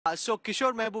So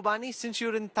Kishore Mehbubani, since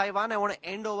you're in Taiwan, I want to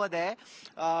end over there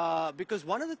because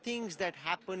one of the things that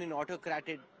happen in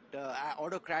autocratic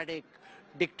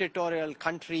dictatorial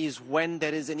countries when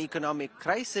there is an economic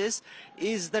crisis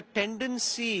is the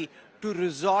tendency to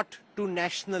resort to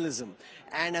nationalism.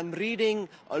 And I'm reading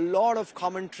a lot of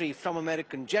commentary from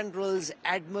American generals,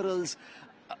 admirals,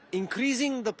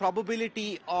 increasing the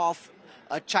probability of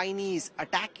a Chinese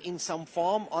attack in some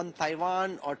form on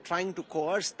Taiwan or trying to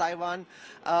coerce Taiwan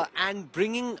and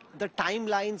bringing the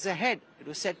timelines ahead. It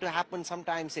was said to happen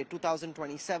sometime, say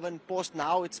 2027. Post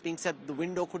now, it's being said the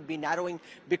window could be narrowing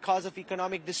because of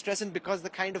economic distress and because the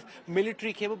kind of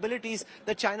military capabilities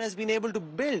that China has been able to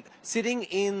build sitting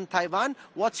in Taiwan.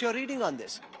 What's your reading on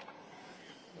this?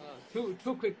 Two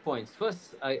quick points.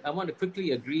 First, I want to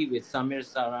quickly agree with Samir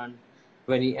Saran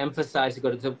when he emphasized you've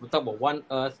got to talk about one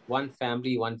Earth, one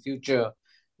family, one future.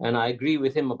 And I agree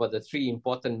with him about the three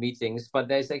important meetings. But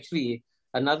there's actually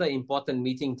another important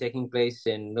meeting taking place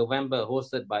in November,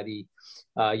 hosted by the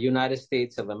United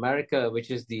States of America, which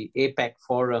is the APEC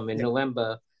Forum in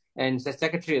November. And the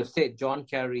Secretary of State, John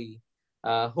Kerry,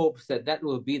 hopes that that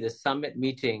will be the summit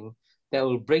meeting that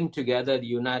will bring together the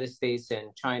United States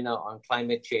and China on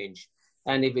climate change.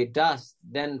 And if it does,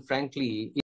 then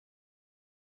frankly,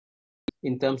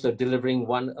 in terms of delivering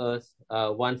one Earth,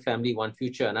 one family, one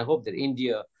future. And I hope that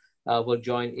India will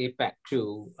join APEC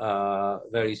too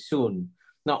very soon.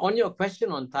 Now, on your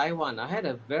question on Taiwan, I had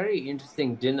a very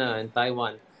interesting dinner in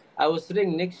Taiwan. I was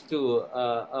sitting next to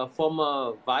a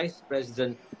former vice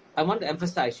president. I want to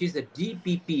emphasize, she's a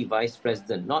DPP vice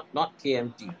president, not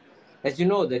KMT. As you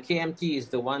know, the KMT is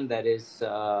the one that is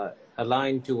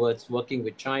aligned towards working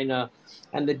with China,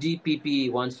 and the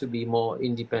DPP wants to be more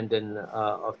independent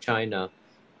of China.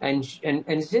 And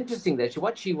it's interesting that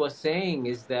what she was saying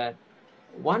is that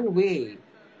one way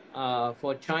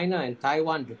for China and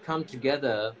Taiwan to come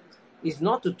together is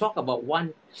not to talk about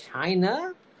one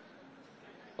China,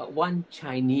 but one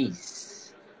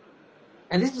Chinese.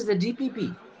 And this is the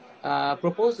DPP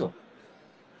proposal.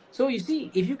 So you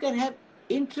see, if you can have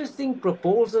interesting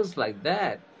proposals like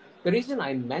that, the reason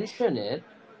I mention it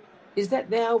is that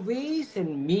there are ways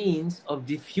and means of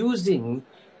diffusing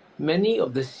many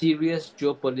of the serious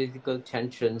geopolitical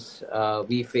tensions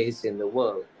we face in the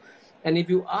world. And if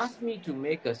you ask me to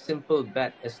make a simple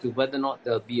bet as to whether or not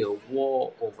there'll be a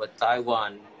war over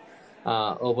Taiwan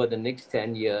over the next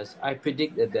 10 years, I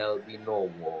predict that there'll be no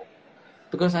war.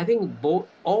 Because I think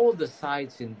all the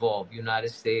sides involved, United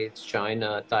States,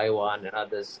 China, Taiwan, and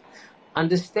others,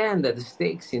 understand that the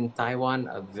stakes in Taiwan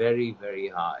are very, very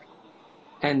high,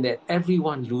 and that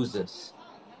everyone loses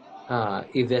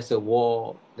if there's a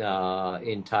war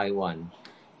in Taiwan.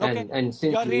 Okay. And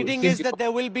since your reading is that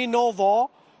there will be no war,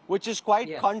 which is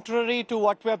quite contrary to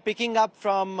what we're picking up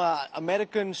from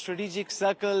American strategic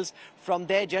circles, from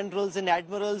their generals and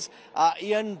admirals.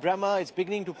 Ian Bremmer, it's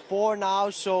beginning to pour now.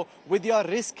 So with your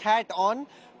risk hat on,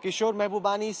 Kishore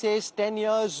Mehbubani says 10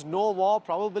 years, no war,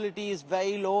 probability is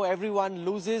very low, everyone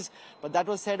loses. But that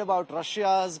was said about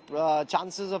Russia's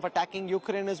chances of attacking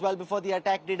Ukraine as well before the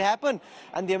attack did happen.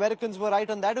 And the Americans were right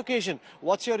on that occasion.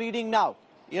 What's your reading now?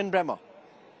 Ian Bremmer.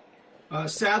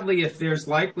 Sadly, if there's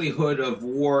likelihood of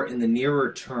war in the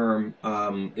nearer term,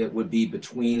 it would be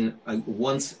between,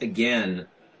 once again,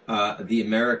 the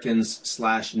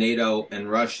Americans/NATO and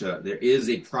Russia. There is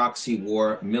a proxy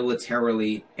war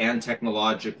militarily and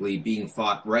technologically being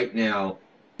fought right now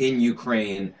in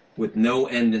Ukraine with no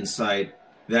end in sight.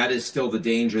 That is still the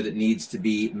danger that needs to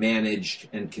be managed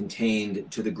and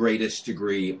contained to the greatest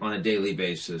degree on a daily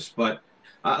basis. But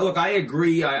look, I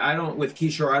agree. I don't with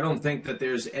Kishore. I don't think that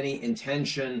there's any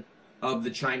intention of the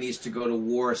Chinese to go to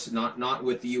war, not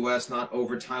with the U.S., not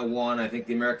over Taiwan. I think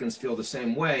the Americans feel the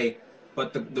same way.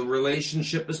 But the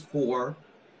relationship is poor,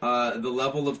 the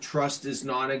level of trust is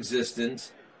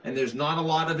non-existent, and there's not a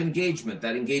lot of engagement.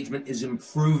 That engagement is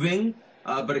improving,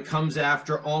 but it comes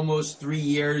after almost 3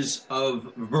 years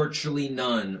of virtually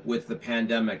none with the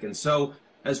pandemic. And so,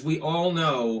 as we all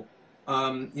know,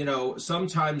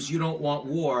 sometimes you don't want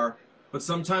war, but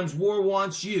sometimes war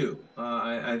wants you.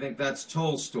 I think that's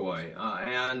Tolstoy.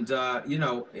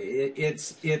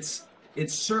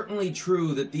 It's certainly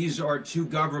true that these are two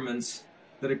governments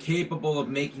that are capable of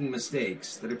making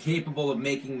mistakes, that are capable of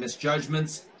making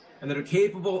misjudgments, and that are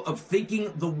capable of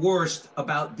thinking the worst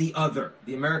about the other.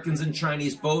 The Americans and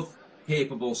Chinese both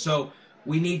capable. So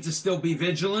we need to still be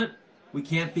vigilant. We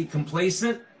can't be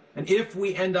complacent. And if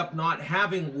we end up not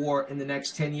having war in the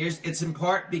next 10 years, it's in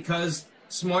part because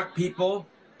smart people,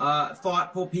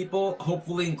 thoughtful people,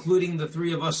 hopefully including the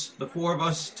four of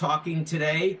us talking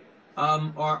today,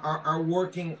 are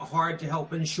working hard to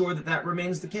help ensure that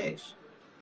remains the case.